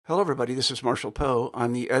Hello, everybody. This is Marshall Poe.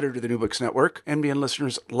 I'm the editor of the New Books Network. NBN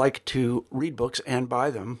listeners like to read books and buy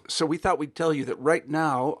them. So we thought we'd tell you that right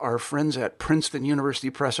now, our friends at Princeton University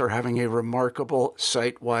Press are having a remarkable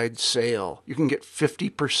site-wide sale. You can get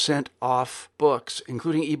 50% off books,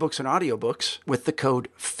 including ebooks and audiobooks, with the code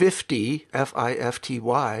 50,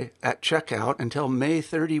 F-I-F-T-Y, at checkout until May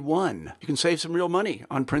 31. You can save some real money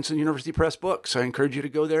on Princeton University Press books. I encourage you to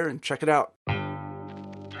go there and check it out.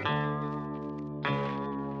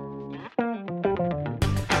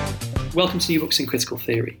 Welcome to New Books in Critical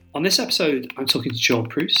Theory. On this episode, I'm talking to Joel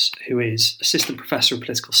Preuss, who is Assistant Professor of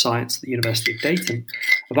Political Science at the University of Dayton,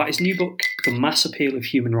 about his new book, The Mass Appeal of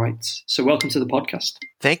Human Rights. So welcome to the podcast.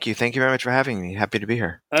 Thank you. Thank you very much for having me. Happy to be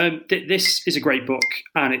here. This is a great book,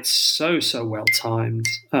 and it's so well timed.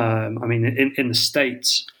 In the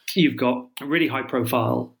States, you've got a really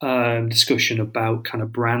high-profile discussion about kind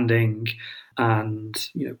of branding and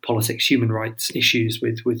politics, human rights issues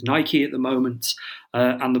with Nike at the moment,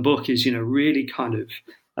 and the book is really kind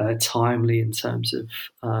of timely in terms of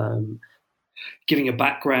giving a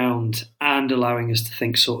background and allowing us to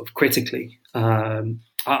think sort of critically.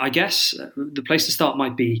 I guess the place to start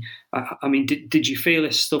might be, did you feel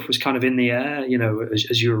this stuff was kind of in the air,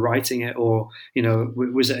 as you were writing it, or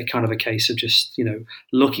was it a kind of a case of just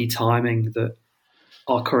lucky timing that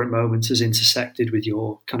our current moment has intersected with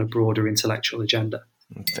your kind of broader intellectual agenda?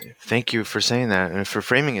 Thank you for saying that and for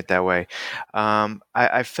framing it that way.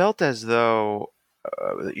 I felt as though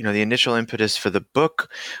the initial impetus for the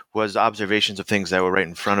book was observations of things that were right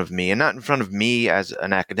in front of me, and not in front of me as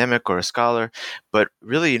an academic or a scholar, but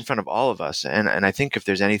really in front of all of us. And I think if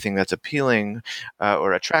there's anything that's appealing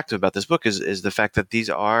or attractive about this book is the fact that these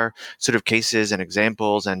are sort of cases and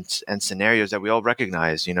examples and scenarios that we all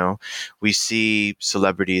recognize. We see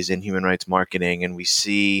celebrities in human rights marketing, and we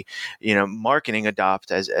see marketing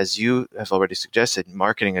adopt, as you have already suggested,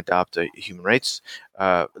 marketing adopt a human rights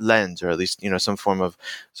lens, or at least some form of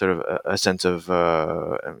sort of a sense of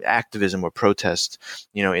activism or protest,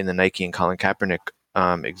 in the Nike and Colin Kaepernick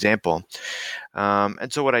example.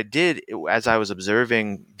 And so what I did as I was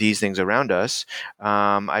observing these things around us,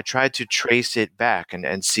 I tried to trace it back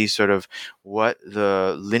and see sort of what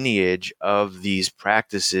the lineage of these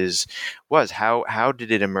practices was. How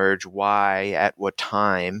did it emerge? Why? At what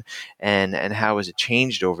time? And how has it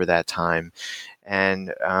changed over that time?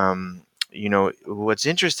 And what's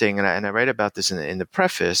interesting, and I write about this in the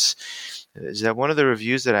preface, is that one of the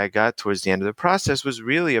reviews that I got towards the end of the process was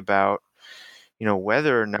really about,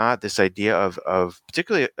 whether or not this idea of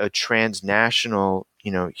particularly a transnational,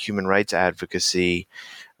 human rights advocacy,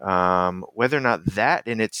 whether or not that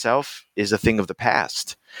in itself is a thing of the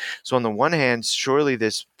past. So on the one hand, surely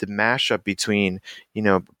the mashup between,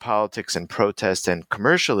 politics and protest and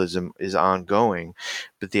commercialism is ongoing.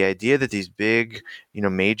 But the idea that these big,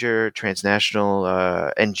 major transnational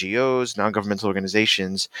NGOs, non-governmental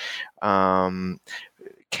organizations,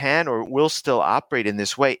 can or will still operate in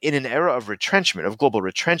this way in an era of retrenchment, of global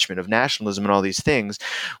retrenchment, of nationalism and all these things,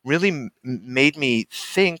 really made me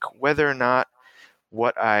think whether or not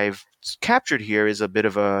what I've captured here is a bit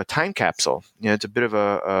of a time capsule. It's a bit of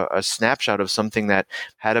a snapshot of something that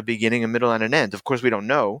had a beginning, a middle, and an end. Of course, we don't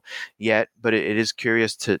know yet, but it is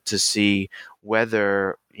curious to see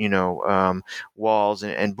whether walls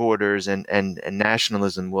and borders and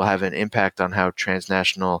nationalism will have an impact on how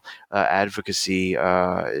transnational advocacy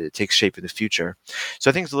takes shape in the future. So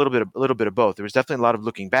I think it's a little bit of both. There was definitely a lot of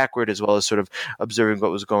looking backward as well as sort of observing what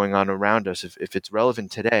was going on around us. If it's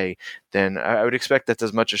relevant today, then I would expect that's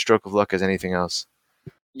as much a stroke of luck as anything else.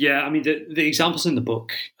 Yeah, the examples in the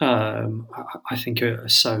book, I think are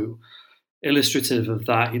so illustrative of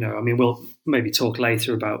that. We'll maybe talk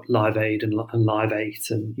later about Live Aid and Live 8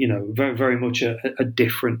 and, very, very much a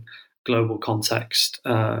different global context,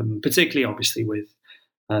 particularly obviously with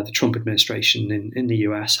the Trump administration in the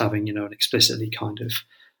US having, an explicitly kind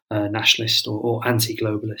of nationalist or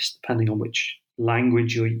anti-globalist, depending on which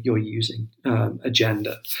language you're using,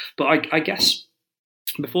 agenda. But I guess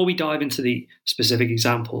before we dive into the specific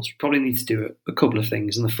examples, we probably need to do a couple of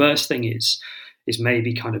things. And the first thing is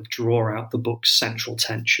maybe kind of draw out the book's central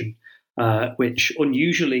tension, which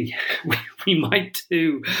unusually we might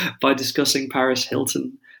do by discussing Paris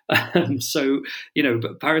Hilton.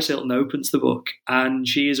 But Paris Hilton opens the book, and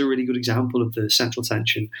she is a really good example of the central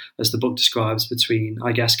tension, as the book describes, between,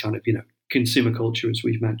 I guess, kind of, consumer culture, as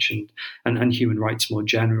we've mentioned, and human rights more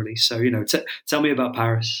generally. So, tell me about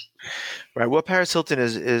Paris. Right. Well, Paris Hilton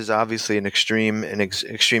is obviously an extreme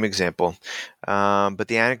example. But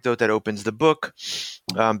the anecdote that opens the book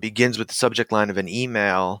begins with the subject line of an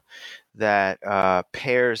email that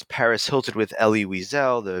pairs Paris Hilton with Elie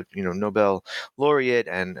Wiesel, the Nobel laureate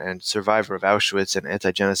and survivor of Auschwitz and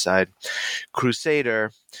anti-genocide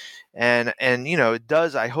crusader. And it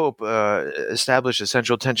does, I hope, establish a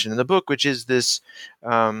central tension in the book, which is this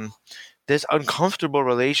this uncomfortable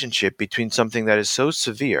relationship between something that is so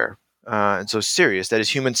severe and so serious, that is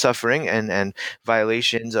human suffering and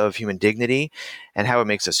violations of human dignity, and how it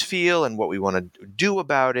makes us feel and what we want to do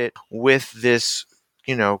about it, with this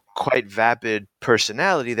quite vapid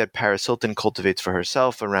personality that Paris Hilton cultivates for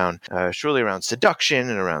herself surely around seduction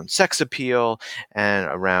and around sex appeal and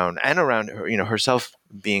around her, herself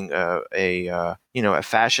being a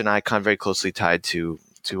fashion icon very closely tied to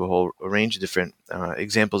a whole range of different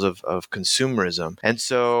examples of consumerism. And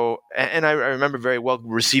so, and I remember very well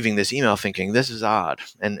receiving this email thinking, this is odd.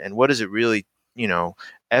 And what does it really,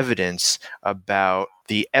 evidence about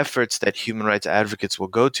the efforts that human rights advocates will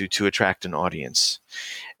go to attract an audience?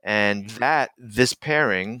 And that this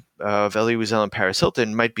pairing of Elie Wiesel and Paris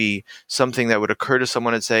Hilton might be something that would occur to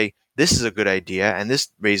someone and say, this is a good idea, and this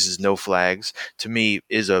raises no flags, to me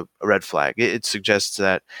is a red flag. It suggests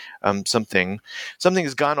that something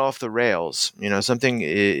has gone off the rails. Something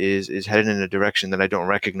is headed in a direction that I don't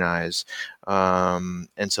recognize. And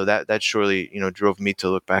so that surely, drove me to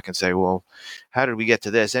look back and say, well, how did we get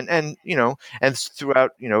to this? And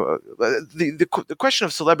throughout, the question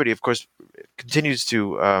of celebrity, of course, continues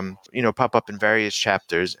to pop up in various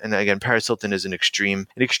chapters. And again, Paris Hilton is an extreme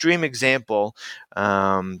example,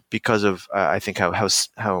 because of I think how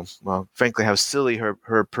frankly how silly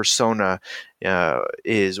her persona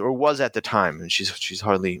is or was at the time, and she's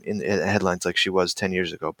hardly in headlines like she was 10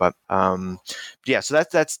 years ago. But so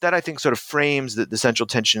that I think sort of frames the central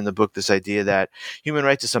tension in the book. This idea that human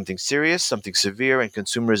rights is something serious, something severe, and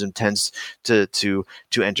consumerism tends to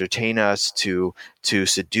entertain us, to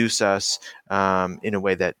seduce us in a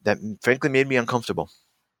way that frankly made me uncomfortable.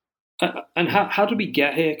 And how did we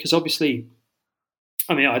get here? Because obviously,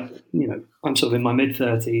 I mean, I'm sort of in my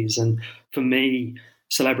mid-30s, and for me,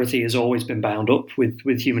 celebrity has always been bound up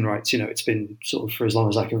with human rights. It's been sort of for as long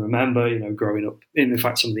as I can remember, growing up. In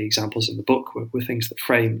fact, some of the examples in the book were things that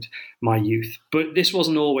framed my youth. But this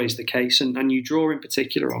wasn't always the case. And you draw in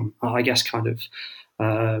particular on, I guess, kind of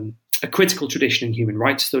a critical tradition in human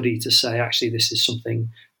rights study to say, actually, this is something,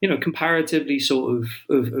 comparatively sort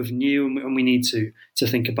of new, and we need to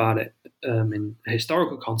think about it in a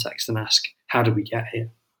historical context and ask, how did we get here?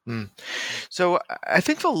 So I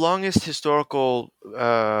think the longest historical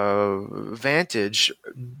vantage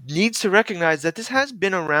needs to recognize that this has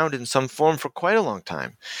been around in some form for quite a long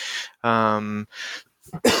time. Pardon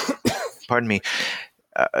me.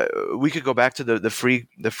 We could go back to the free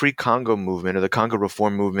Congo movement, or the Congo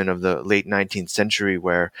reform movement of the late 19th century,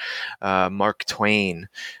 where Mark Twain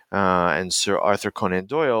and Sir Arthur Conan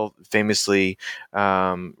Doyle famously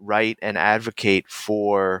write and advocate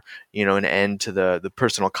for an end to the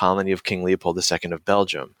personal colony of King Leopold II of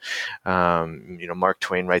Belgium. Mark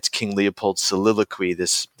Twain writes King Leopold's Soliloquy,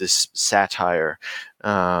 this satire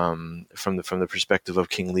from the perspective of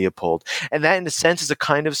King Leopold, and that in a sense is a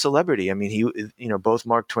kind of celebrity. I mean, both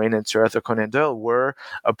Mark Twain and Sir Arthur Conan Doyle were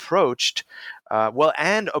approached.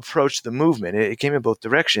 And approached the movement. It came in both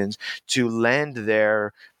directions to lend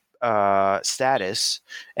their status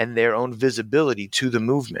and their own visibility to the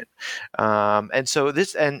movement, and so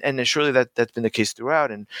this and surely that's been the case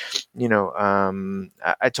throughout. And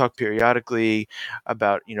I talk periodically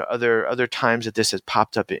about other times that this has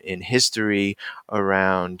popped up in history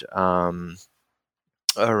around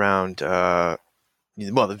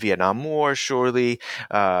the Vietnam War, surely,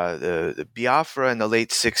 the Biafra in the late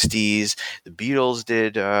 60s, the Beatles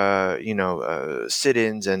did,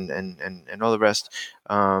 sit-ins and all the rest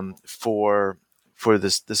for the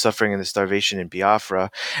suffering and the starvation in Biafra.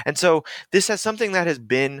 And so this is something that has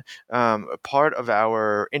been part of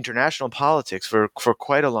our international politics for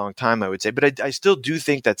quite a long time, I would say. But I still do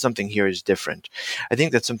think that something here is different. I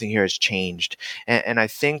think that something here has changed. And I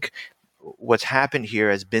think what's happened here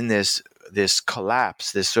has been this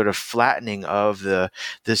collapse, this sort of flattening of the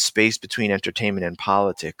space between entertainment and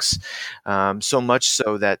politics. So much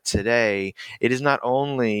so that today it is not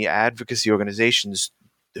only advocacy organizations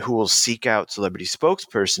who will seek out celebrity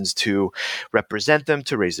spokespersons to represent them,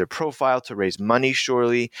 to raise their profile, to raise money,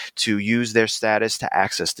 surely, to use their status to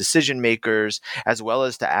access decision makers, as well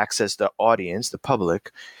as to access the audience, the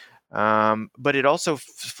public. But it also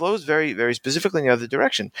flows very, very specifically in the other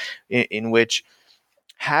direction, in which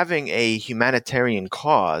having a humanitarian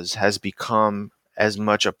cause has become as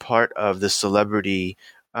much a part of the celebrity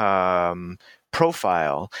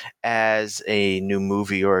profile as a new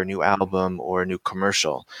movie or a new album or a new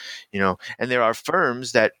commercial, and there are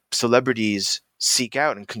firms that celebrities seek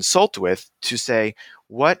out and consult with to say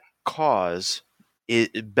what cause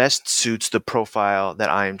it best suits the profile that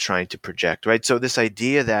I am trying to project, right? So this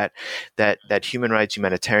idea that human rights,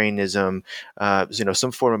 humanitarianism,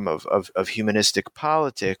 some form of humanistic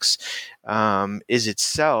politics, is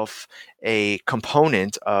itself a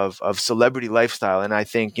component of celebrity lifestyle. And I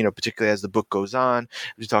think, particularly as the book goes on,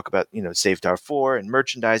 we talk about, Save Darfur and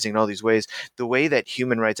merchandising and all these ways, the way that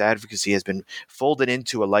human rights advocacy has been folded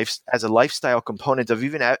into as a lifestyle component of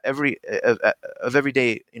even of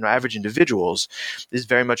everyday, average individuals is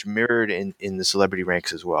very much mirrored in the celebrity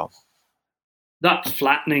ranks as well. That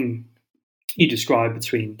flattening you describe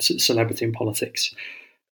between celebrity and politics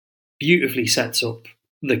beautifully sets up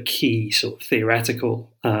the key sort of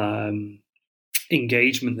theoretical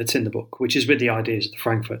engagement that's in the book, which is with the ideas of the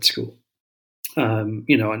Frankfurt School.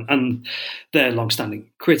 And their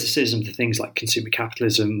long-standing criticism to things like consumer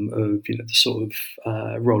capitalism, of the sort of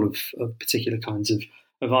role of particular kinds of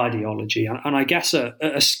ideology, and I guess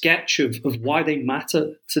a sketch of why they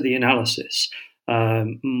matter to the analysis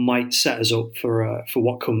might set us up for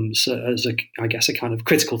what comes as a kind of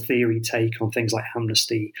critical theory take on things like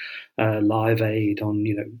Amnesty, Live Aid, on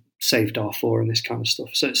Save Darfur and this kind of stuff.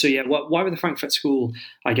 So yeah, why were the Frankfurt School,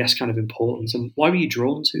 I guess, kind of important, and why were you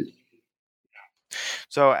drawn to them?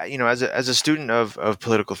 So, as a student of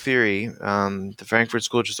political theory, the Frankfurt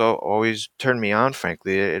School just always turned me on,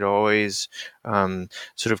 frankly. It always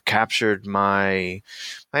sort of captured my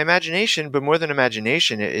imagination, but more than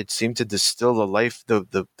imagination, it seemed to distill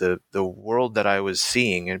the world that I was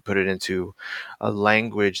seeing and put it into a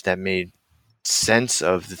language that made sense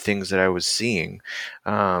of the things that I was seeing.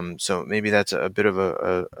 So maybe that's a bit of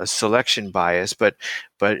a selection bias, but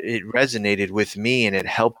it resonated with me, and it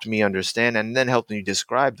helped me understand, and then helped me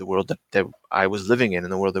describe the world that I was living in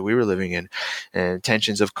and the world that we were living in, and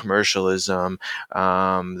tensions of commercialism,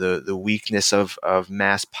 the weakness of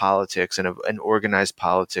mass politics and organized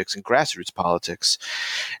politics and grassroots politics.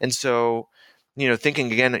 And so,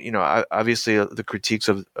 thinking again, obviously the critiques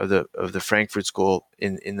of the Frankfurt School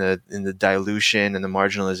in the dilution and the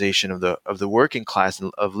marginalization of the working class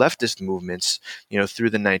and of leftist movements, through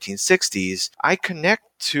the 1960s, I connect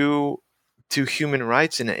to human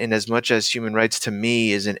rights in as much as human rights to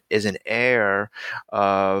me is an heir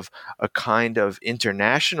of a kind of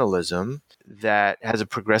internationalism that has a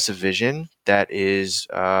progressive vision that is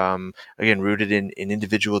again rooted in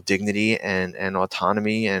individual dignity and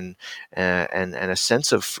autonomy and a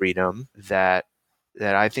sense of freedom that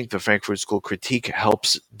I think the Frankfurt School critique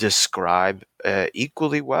helps describe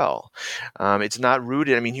equally well. It's not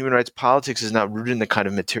rooted. I mean, human rights politics is not rooted in the kind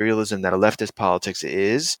of materialism that a leftist politics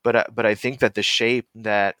is. But I think that the shape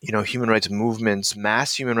that human rights movements,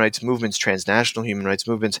 mass human rights movements, transnational human rights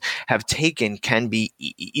movements have taken can be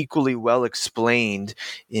equally well explained,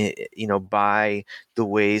 by the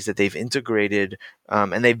ways that they've integrated.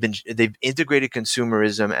 And they've integrated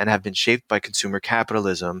consumerism and have been shaped by consumer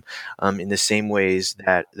capitalism in the same ways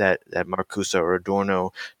that Marcuse or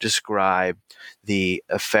Adorno describe the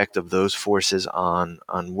effect of those forces on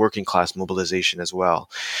working class mobilization as well.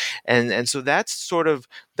 And so that's sort of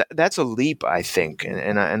that's a leap, I think,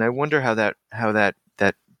 and I wonder how that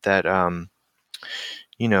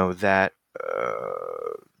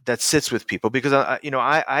sits with people, because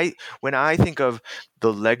I when I think of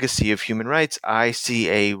the legacy of human rights, I see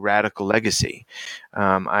a radical legacy.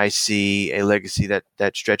 I see a legacy that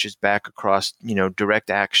stretches back across direct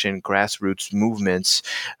action, grassroots movements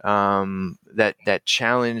that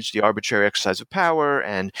challenge the arbitrary exercise of power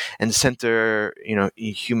and center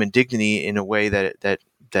human dignity in a way that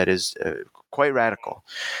is quite radical.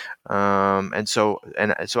 And so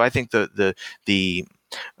I think the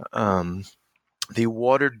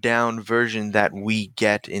watered down version that we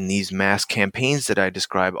get in these mass campaigns that I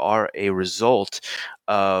describe are a result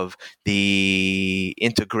of the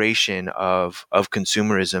integration of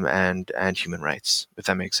consumerism and human rights, if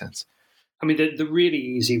that makes sense. I mean, the really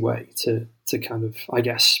easy way to kind of, I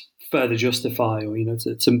guess, further justify or,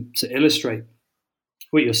 to illustrate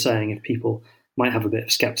what you're saying, if people might have a bit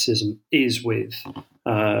of skepticism, is with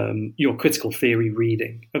your critical theory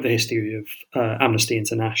reading of the history of Amnesty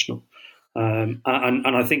International. And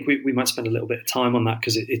I think we might spend a little bit of time on that,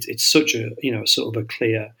 because it's such a sort of a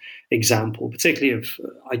clear example, particularly of,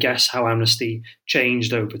 I guess, how Amnesty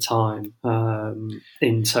changed over time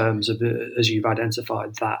in terms of, as you've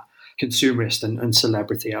identified, that consumerist and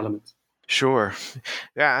celebrity element. Sure.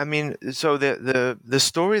 Yeah. I mean, so the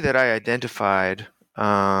story that I identified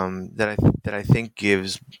that I think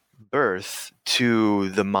gives birth to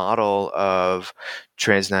the model of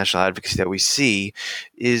transnational advocacy that we see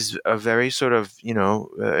is a very sort of,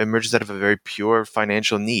 emerges out of a very pure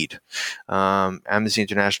financial need. Amnesty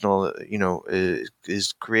International,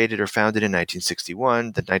 is created or founded in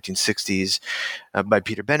 1961, the 1960s, by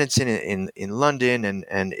Peter Benenson in London,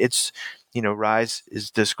 and its rise is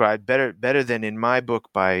described better than in my book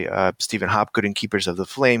by Stephen Hopgood in Keepers of the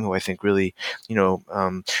Flame, who I think really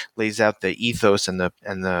lays out the ethos and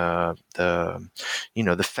the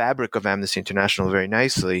fabric of Amnesty International very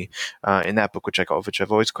nicely in that book, which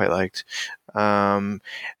I've always quite liked. And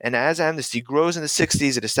as Amnesty grows in the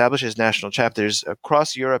 60s, it establishes national chapters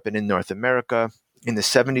across Europe and in North America. In the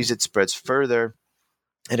 70s, it spreads further.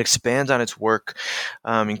 It expands on its work,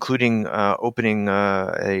 including opening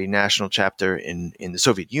a national chapter in the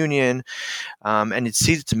Soviet Union, and it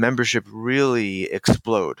sees its membership really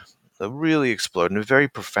explode in a very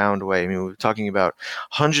profound way. I mean, we're talking about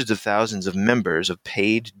hundreds of thousands of members, of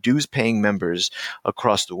paid, dues-paying members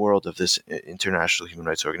across the world of this international human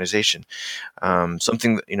rights organization.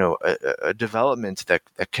 Something, a development that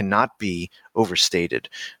cannot be overstated.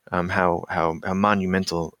 How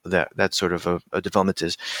monumental that sort of a development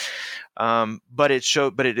is. But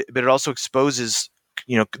it also exposes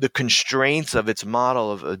the constraints of its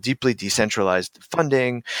model of a deeply decentralized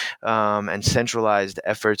funding and centralized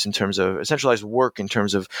efforts in terms of centralized work in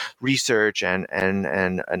terms of research and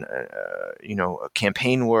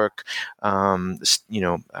campaign work,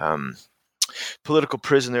 political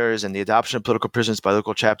prisoners and the adoption of political prisoners by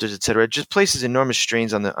local chapters, et cetera. It just places enormous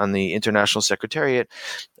strains on the International Secretariat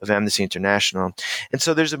of Amnesty International. And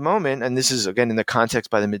so there's a moment, and this is again in the context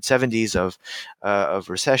by the mid-70s of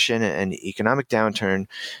recession and economic downturn,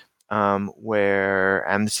 where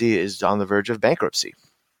Amnesty is on the verge of bankruptcy.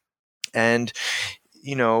 And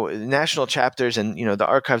national chapters and, the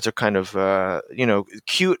archives are kind of,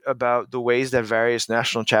 cute about the ways that various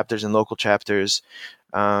national chapters and local chapters,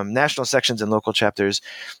 national sections and local chapters,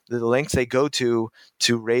 the lengths they go to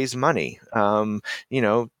raise money,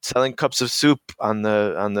 selling cups of soup on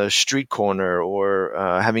the street corner or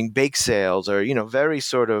having bake sales or, very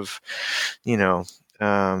sort of,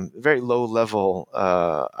 very low level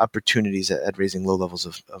opportunities at raising low levels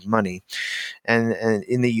of money. And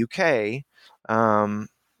in the UK, one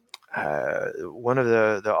of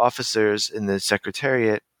the officers in the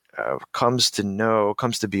Secretariat comes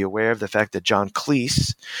to be aware of the fact that John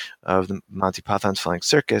Cleese of the Monty Python's Flying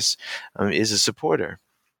Circus is a supporter,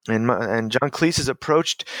 and John Cleese is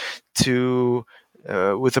approached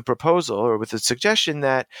with a proposal or with a suggestion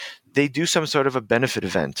that they do some sort of a benefit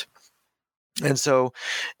event. And so,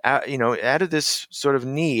 out of this sort of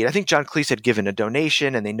need, I think John Cleese had given a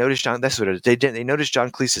donation, and they noticed they noticed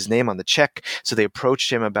John Cleese's name on the check, so they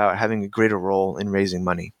approached him about having a greater role in raising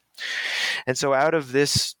money. And so, out of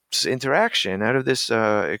this interaction, out of this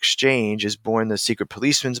exchange, is born the Secret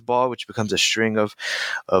Policeman's Ball, which becomes a string of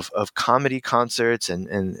comedy concerts,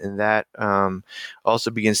 and that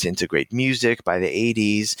also begins to integrate music by the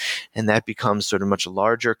 80s, and that becomes sort of much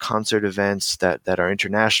larger concert events that are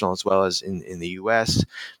international as well as in the US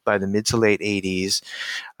by the mid to late 80s.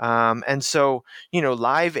 And so,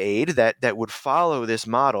 Live Aid that would follow this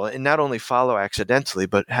model, and not only follow accidentally,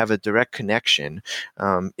 but have a direct connection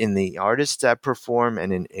in the artists that perform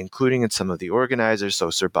and including in some of the organizers. So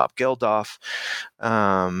Sir Bob Geldof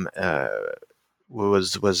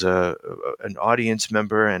was an audience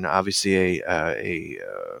member and obviously a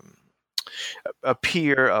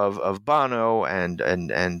peer of Bono and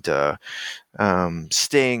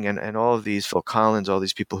Sting and all of these, Phil Collins, all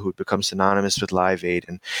these people who had become synonymous with Live Aid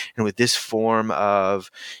and with this form of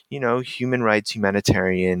human rights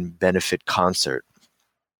humanitarian benefit concert.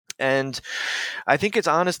 And I think it's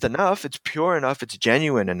honest enough, it's pure enough, it's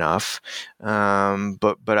genuine enough.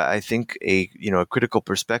 But I think a critical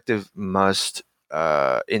perspective must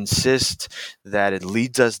insist that it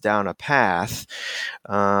leads us down a path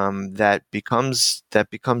that becomes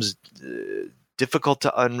difficult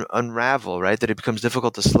to unravel, right? That it becomes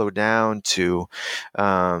difficult to slow down, to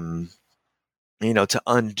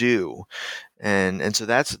undo. And so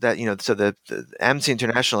that's that, so the Amnesty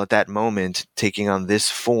International at that moment taking on this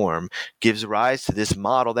form gives rise to this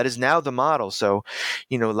model that is now the model. So,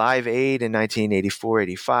 Live Aid in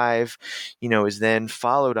 1984-85, is then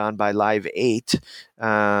followed on by Live 8,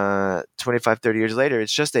 25, 30 years later.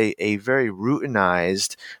 It's just a very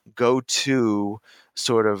routinized go-to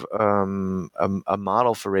sort of a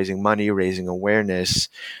model for raising money, raising awareness,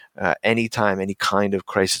 anytime any kind of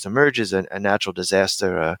crisis emerges, a natural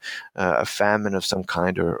disaster, a famine of some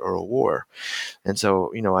kind, or a war. And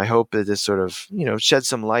so, I hope that this sort of, sheds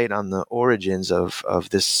some light on the origins of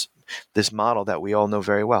this model that we all know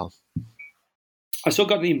very well. I still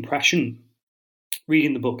got the impression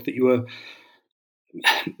reading the book that you were.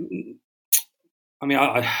 I mean,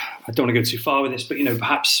 I don't want to go too far with this, but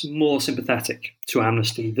perhaps more sympathetic to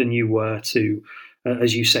Amnesty than you were to,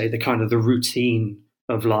 as you say, the routine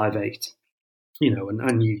of Live 8.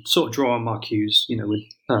 And you sort of draw on Marcuse, with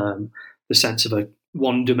the sense of a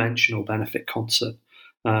one-dimensional benefit concert.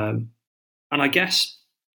 And I guess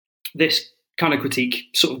this kind of critique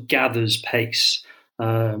sort of gathers pace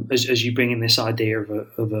as you bring in this idea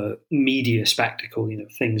of a media spectacle,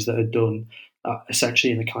 things that are done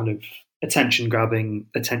essentially in a kind of attention-grabbing,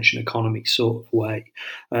 attention economy sort of way.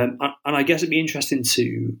 And I guess it'd be interesting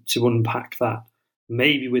to unpack that,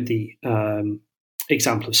 maybe with the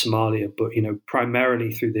example of Somalia, but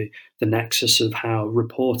primarily through the nexus of how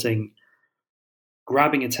reporting,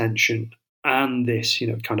 grabbing attention, and this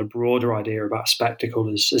kind of broader idea about spectacle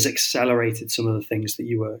has accelerated some of the things that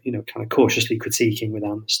you were kind of cautiously critiquing with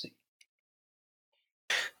Amnesty.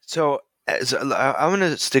 So I want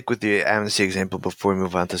to stick with the Amnesty example before we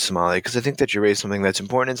move on to Somalia, because I think that you raised something that's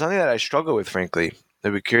important and something that I struggle with, frankly.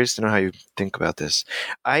 I'd be curious to know how you think about this.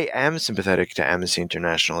 I am sympathetic to Amnesty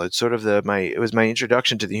International. It's sort of it was my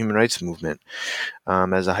introduction to the human rights movement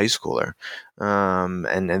as a high schooler,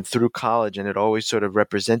 and through college, and it always sort of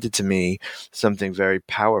represented to me something very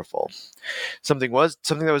powerful, something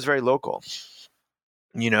that was very local.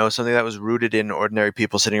 Something that was rooted in ordinary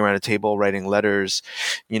people sitting around a table writing letters,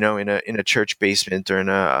 in a church basement or in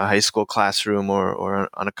a high school classroom or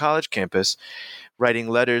on a college campus, writing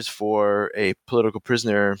letters for a political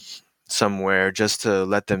prisoner somewhere just to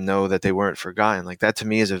let them know that they weren't forgotten. Like, that to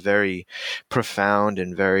me is a very profound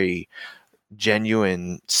and very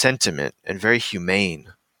genuine sentiment and very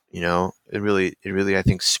humane. It really, I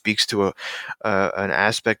think, speaks to an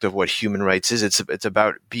aspect of what human rights is. It's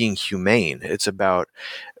about being humane. It's about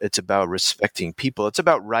respecting people. It's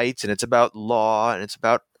about rights, and it's about law, and it's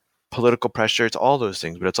about political pressure. It's all those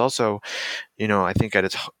things, but it's also, I think at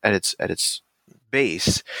its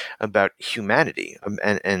base about humanity,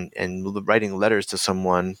 and writing letters to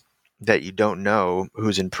someone that you don't know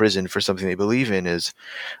who's in prison for something they believe in is,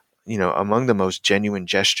 among the most genuine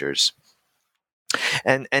gestures.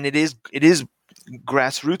 And it is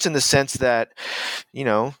grassroots in the sense that,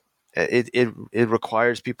 it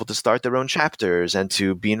requires people to start their own chapters and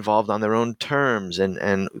to be involved on their own terms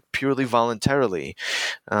and purely voluntarily.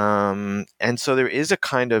 And so there is a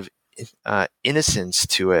kind of innocence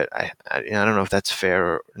to it. I don't know if that's fair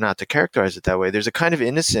or not to characterize it that way. There's a kind of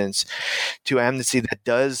innocence to Amnesty that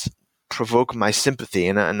does provoke my sympathy,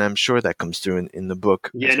 and I'm sure that comes through in the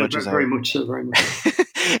book. Yeah, very much so.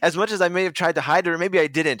 As much as I may have tried to hide it, or maybe I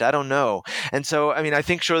didn't, I don't know. And so, I mean, I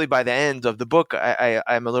think surely by the end of the book,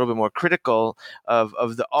 I'm a little bit more critical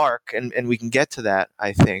of the arc, and we can get to that,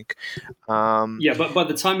 I think. But by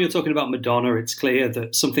the time you're talking about Madonna, it's clear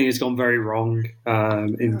that something has gone very wrong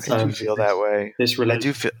in terms I do feel that way. This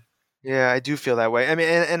relationship. I do feel that way. I mean,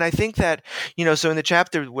 and I think that, so in the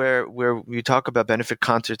chapter where we talk about benefit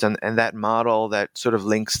concerts and that model that sort of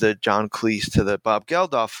links the John Cleese to the Bob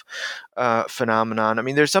Geldof phenomenon, I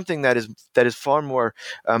mean, there's something that is far more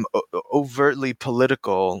overtly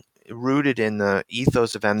political, rooted in the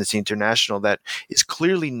ethos of Amnesty International, that is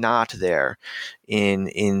clearly not there in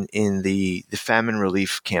the famine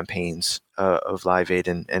relief campaigns of Live Aid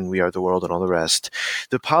and We Are the World and all the rest.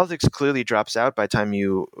 The politics clearly drops out by time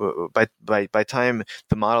by time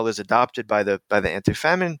the model is adopted by the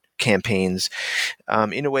anti-famine campaigns,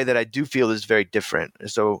 in a way that I do feel is very different.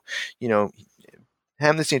 So,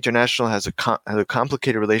 Amnesty International has a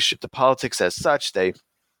complicated relationship to politics as such. They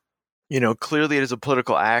clearly it is a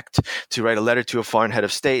political act to write a letter to a foreign head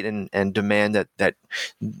of state and demand that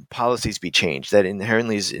policies be changed. That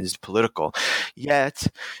inherently is political. Yet,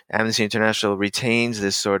 Amnesty International retains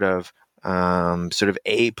this sort of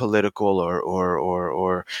apolitical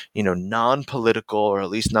or non-political, or at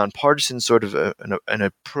least non-partisan sort of an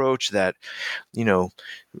approach that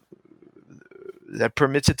that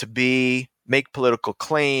permits it to make political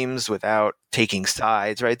claims without taking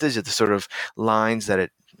sides. Right? These are the sort of lines that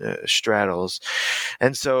it straddles,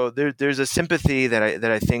 and so there's a sympathy that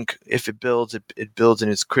I think if it builds in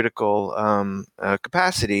its critical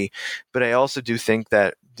capacity. But I also do think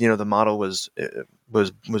that the model was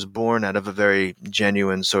born out of a very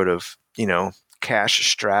genuine sort of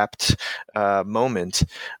cash-strapped moment,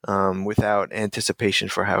 without anticipation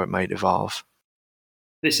for how it might evolve.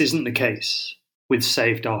 This isn't the case with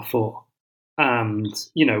Save Darfur, and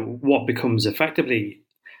what becomes effectively,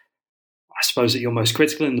 I suppose, that you're most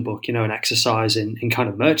critical in the book, an exercise in kind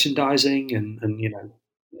of merchandising and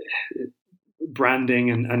branding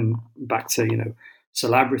and back to,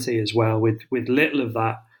 celebrity as well, with little of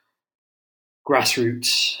that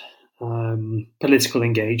grassroots political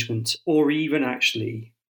engagement, or even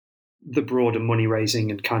actually the broader money raising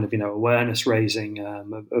and kind of awareness raising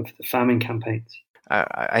of the famine campaigns?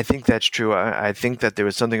 I think that's true. I think that there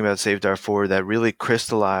was something about Save Darfur that really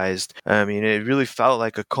crystallized. I mean, it really felt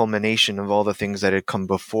like a culmination of all the things that had come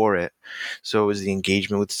before it. So it was the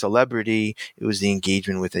engagement with celebrity, it was the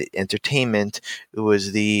engagement with entertainment, it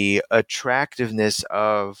was the attractiveness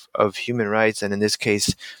of human rights, and in this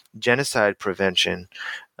case, genocide prevention.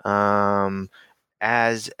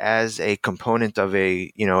 As a component of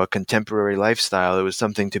a contemporary lifestyle. It was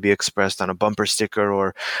something to be expressed on a bumper sticker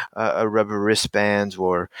or a rubber wristband,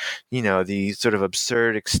 or the sort of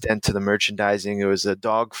absurd extent to the merchandising. It was a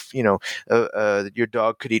dog, your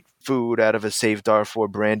dog could eat food out of a Save Darfur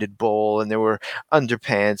branded bowl, and there were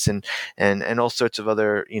underpants and all sorts of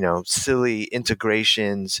other silly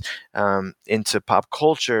integrations into pop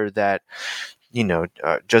culture that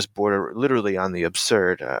just border literally on the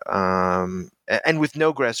absurd, and with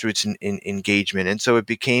no grassroots engagement. And so it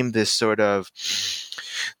became this sort of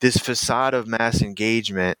this facade of mass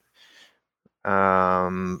engagement.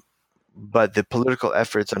 But the political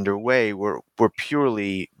efforts underway were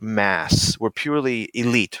purely mass, were purely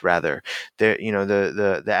elite, rather.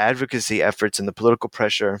 The advocacy efforts and the political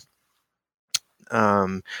pressure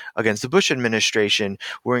against the Bush administration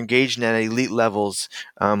were engaged at elite levels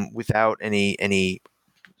without any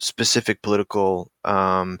specific political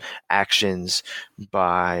actions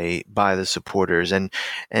by the supporters. And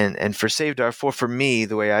for Save Darfur, for me,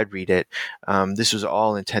 the way I'd read it, this was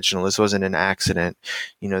all intentional. This wasn't an accident.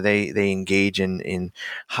 They engage in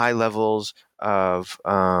high levels of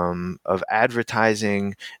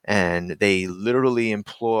advertising, and they literally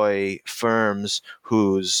employ firms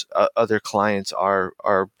whose other clients are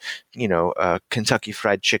Kentucky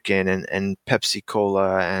Fried Chicken and Pepsi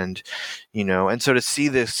Cola, and so to see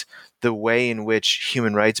this, the way in which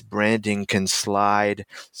human rights branding can slide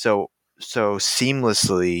so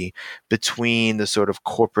seamlessly between the sort of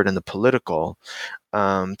corporate and the political,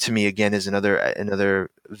 to me again is another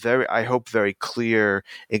very, I hope, very clear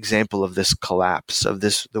example of this collapse, of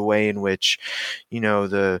the way in which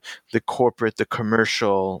the corporate, the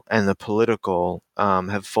commercial, and the political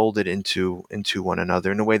have folded into one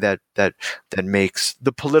another in a way that makes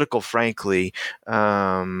the political, frankly,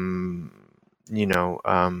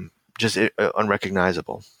 just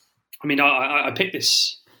unrecognizable. I mean, I picked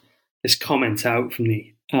this comment out from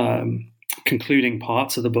the concluding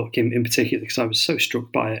parts of the book in particular because I was so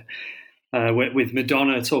struck by it, with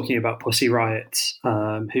Madonna talking about Pussy Riot,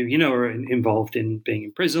 who are involved in being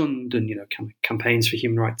imprisoned and campaigns for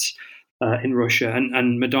human rights in Russia,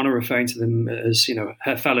 and Madonna referring to them as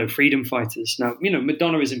her fellow freedom fighters. Now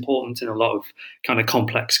Madonna is important in a lot of kind of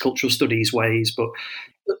complex cultural studies ways, but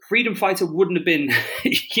freedom fighter wouldn't have been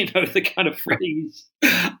the kind of phrase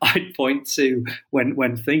I'd point to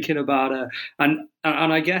when thinking about her. And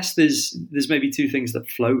I guess there's maybe two things that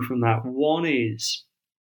flow from that. One is,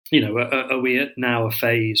 are we at now a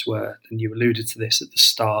phase where, and you alluded to this at the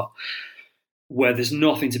start, where there's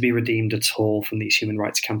nothing to be redeemed at all from these human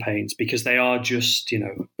rights campaigns because they are just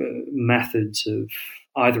methods of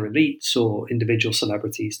either elites or individual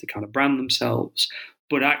celebrities to kind of brand themselves,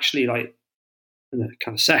 but actually, like, the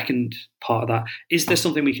kind of second part of that, is there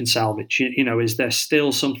something we can salvage? Is there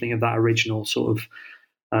still something of that original sort of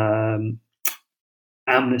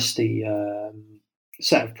amnesty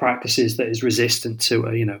set of practices that is resistant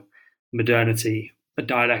to modernity, a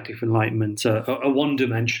dialectic of enlightenment, a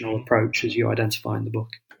one-dimensional approach, as you identify in the book?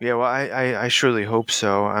 Yeah, well, I surely hope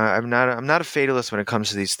so. I'm not a fatalist when it comes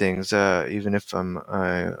to these things, even if I'm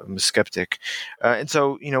a skeptic. And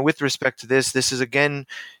so, with respect to this is again,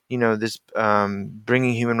 this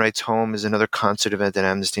bringing human rights home is another concert event that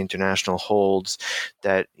Amnesty International holds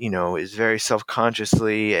that is very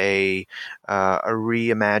self-consciously a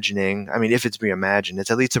reimagining. I mean, if it's reimagined, it's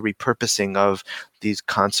at least a repurposing of these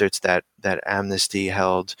concerts that Amnesty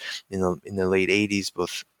held in the late '80s,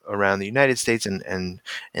 both around the United States and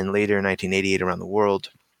later in 1988 around the world.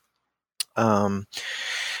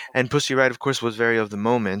 And Pussy Riot, of course, was very of the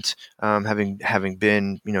moment, having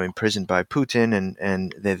been imprisoned by Putin,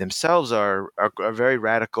 and they themselves are very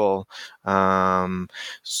radical, very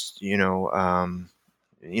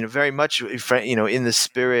much in the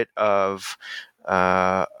spirit of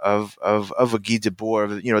a Guy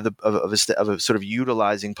Debord, of a sort of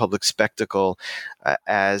utilizing public spectacle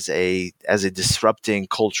as a disrupting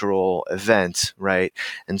cultural event, right?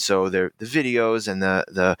 And so the videos and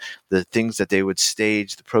the things that they would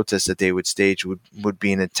stage, the protests that they would stage, would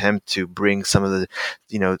be an attempt to bring some of the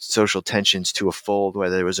social tensions to a fold,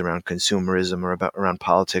 whether it was around consumerism or around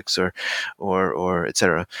politics or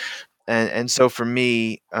etc. And so for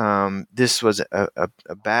me, this was a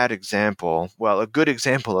bad example, well, a good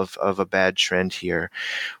example of a bad trend here,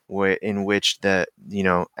 in which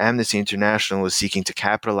Amnesty International was seeking to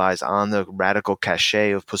capitalize on the radical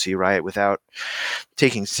cachet of Pussy Riot without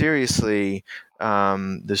taking seriously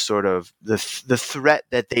the sort of the threat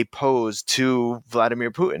that they pose to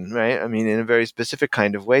Vladimir Putin, right? I mean, in a very specific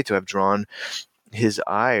kind of way, to have drawn his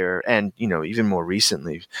ire, and even more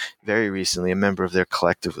recently, very recently, a member of their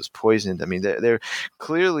collective was poisoned. I mean, they're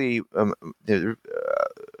clearly they're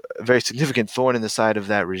a very significant thorn in the side of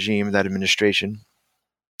that regime, that administration.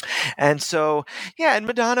 And so, yeah, and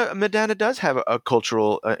Madonna does have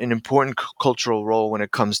an important cultural role when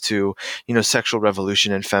it comes to, sexual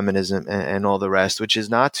revolution and feminism and all the rest, which is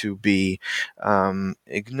not to be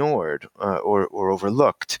ignored or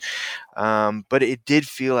overlooked. But it did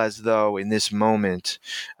feel as though in this moment,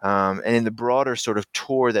 and in the broader sort of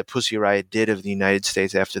tour that Pussy Riot did of the United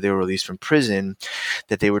States after they were released from prison,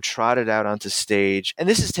 that they were trotted out onto stage, and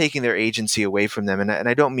this is taking their agency away from them. And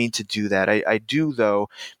I don't mean to do that. I do, though,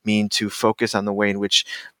 mean to focus on the way in which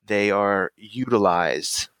they are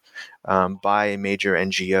utilized by a major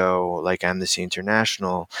NGO like Amnesty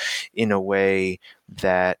International in a way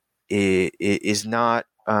that is not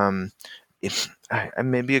maybe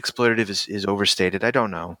exploitative is overstated. I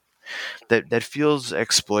don't know. That feels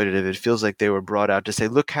exploitative. It feels like they were brought out to say,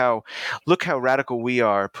 look how radical we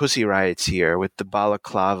are. Pussy Riot's here with the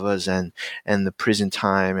balaclavas and the prison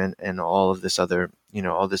time and all of this other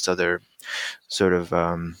sort of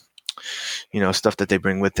stuff that they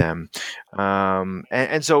bring with them.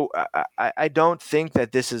 And so I don't think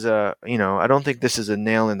that this is I don't think this is a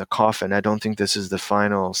nail in the coffin. I don't think this is the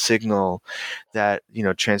final signal that,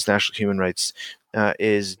 transnational human rights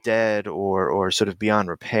is dead or sort of beyond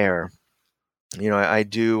repair. I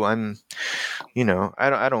don't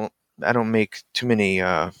make too many,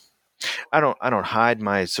 I don't hide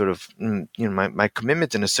my sort of, my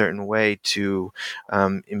commitment in a certain way to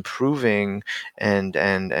improving and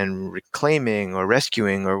reclaiming or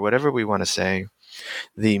rescuing, or whatever we want to say,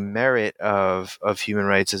 the merit of human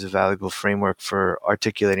rights as a valuable framework for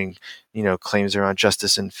articulating, claims around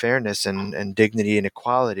justice and fairness and dignity and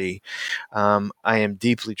equality. I am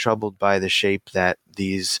deeply troubled by the shape that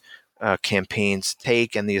these campaigns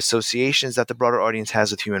take and the associations that the broader audience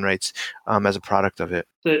has with human rights as a product of it.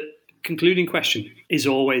 The concluding question is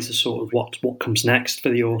always a sort of what comes next for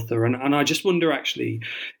the author, and I just wonder, actually,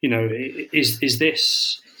 is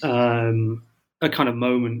this a kind of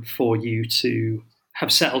moment for you to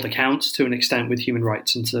have settled accounts to an extent with human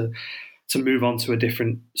rights and to move on to a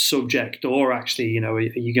different subject, or actually, are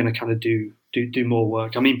you going to kind of do more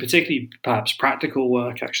work? I mean, particularly perhaps practical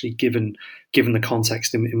work, actually, given the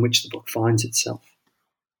context in which the book finds itself.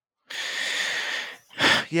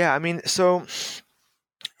 Yeah, I mean, so,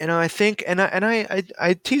 I think, and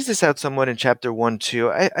I tease this out somewhat in chapter 1 too.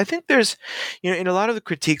 I think there's, in a lot of the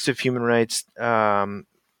critiques of human rights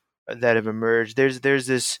that have emerged, there's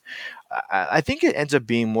this. I think it ends up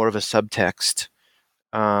being more of a subtext.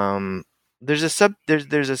 There's a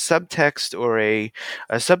subtext or a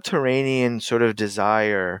subterranean sort of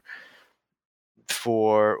desire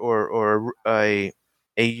for or a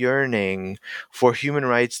yearning for human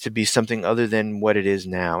rights to be something other than what it is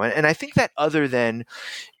now, and I think that other than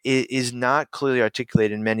is not clearly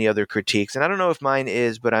articulated in many other critiques, and I don't know if mine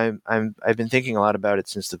is, but I've been thinking a lot about it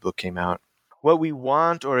since the book came out. What we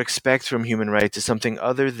want or expect from human rights is something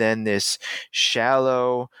other than this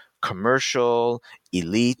shallow, commercial,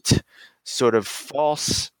 elite sort of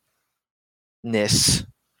falseness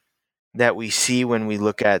that we see when we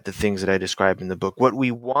look at the things that I described in the book. What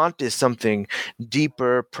we want is something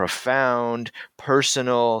deeper, profound,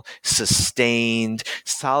 personal, sustained,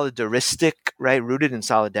 solidaristic, right? Rooted in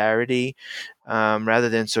solidarity, rather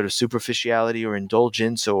than sort of superficiality or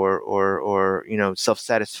indulgence or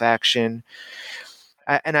self-satisfaction.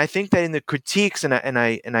 And I think that in the critiques, and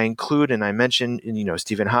I include, and I mentioned,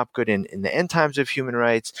 Stephen Hopgood in the End Times of Human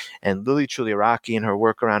Rights, and Lily Chuliraki in her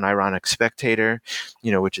work around Ironic Spectator,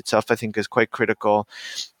 which itself I think is quite critical.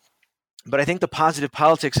 But I think the positive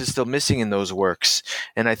politics is still missing in those works,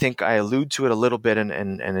 and I think I allude to it a little bit,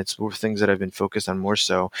 and it's things that I've been focused on more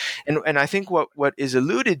so. And I think what is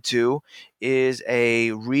alluded to is a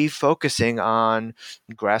refocusing on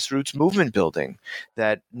grassroots movement building,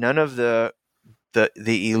 that none of the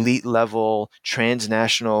elite level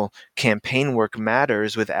transnational campaign work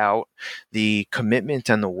matters without the commitment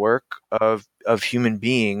and the work of human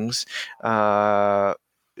beings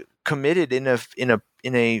committed in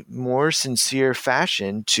a more sincere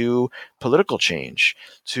fashion to political change,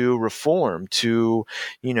 to reform, to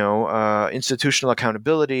institutional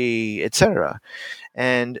accountability, etc.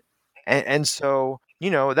 And And so,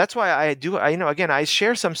 that's why I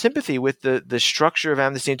share some sympathy with the structure of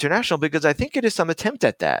Amnesty International, because I think it is some attempt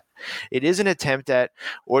at that. It is an attempt at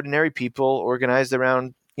ordinary people organized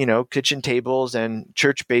around, kitchen tables and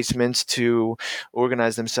church basements to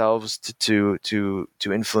organize themselves to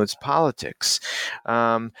influence politics.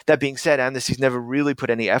 That being said, Amnesty's never really put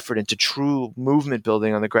any effort into true movement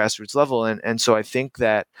building on the grassroots level. And so I think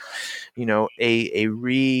that,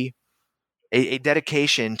 a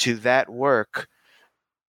dedication to that work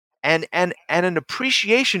and an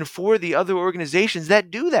appreciation for the other organizations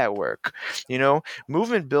that do that work.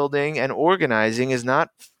 Movement building and organizing is not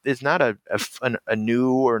a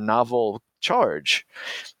new or novel charge.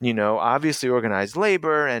 Obviously organized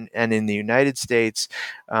labor and in the United States,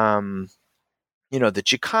 the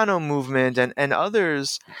Chicano movement and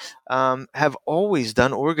others have always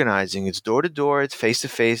done organizing. It's door to door, it's face to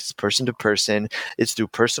face, it's person to person, it's through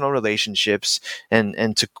personal relationships, and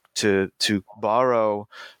to borrow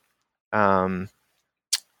a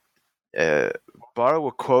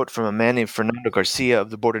quote from a man named Fernando Garcia of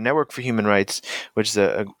the Border Network for Human Rights, which is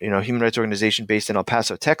a human rights organization based in El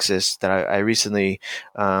Paso, Texas, that I recently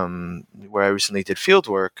where I recently did field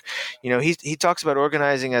work. He talks about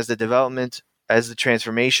organizing as the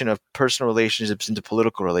transformation of personal relationships into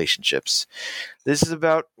political relationships. This is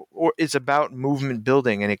it's about movement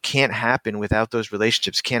building, and it can't happen without those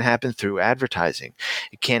relationships. It can't happen through advertising.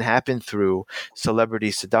 It can't happen through celebrity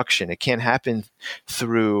seduction. It can't happen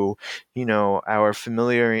through, our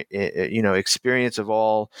familiar, experience of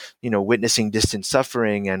all, witnessing distant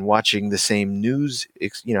suffering and watching the same news,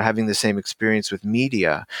 having the same experience with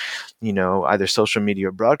media, either social media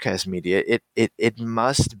or broadcast media. It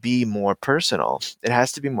must be more personal. It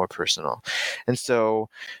has to be more personal. And so,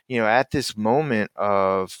 at this moment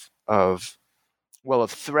of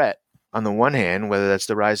threat on the one hand, whether that's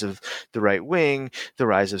the rise of the right wing, the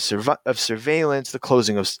rise of surveillance, the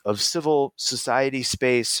closing of civil society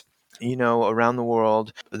space, around the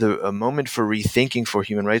world, a moment for rethinking for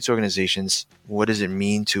human rights organizations. What does it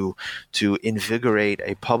mean to invigorate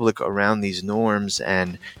a public around these norms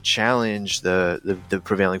and challenge the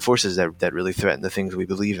prevailing forces that really threaten the things we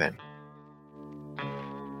believe in?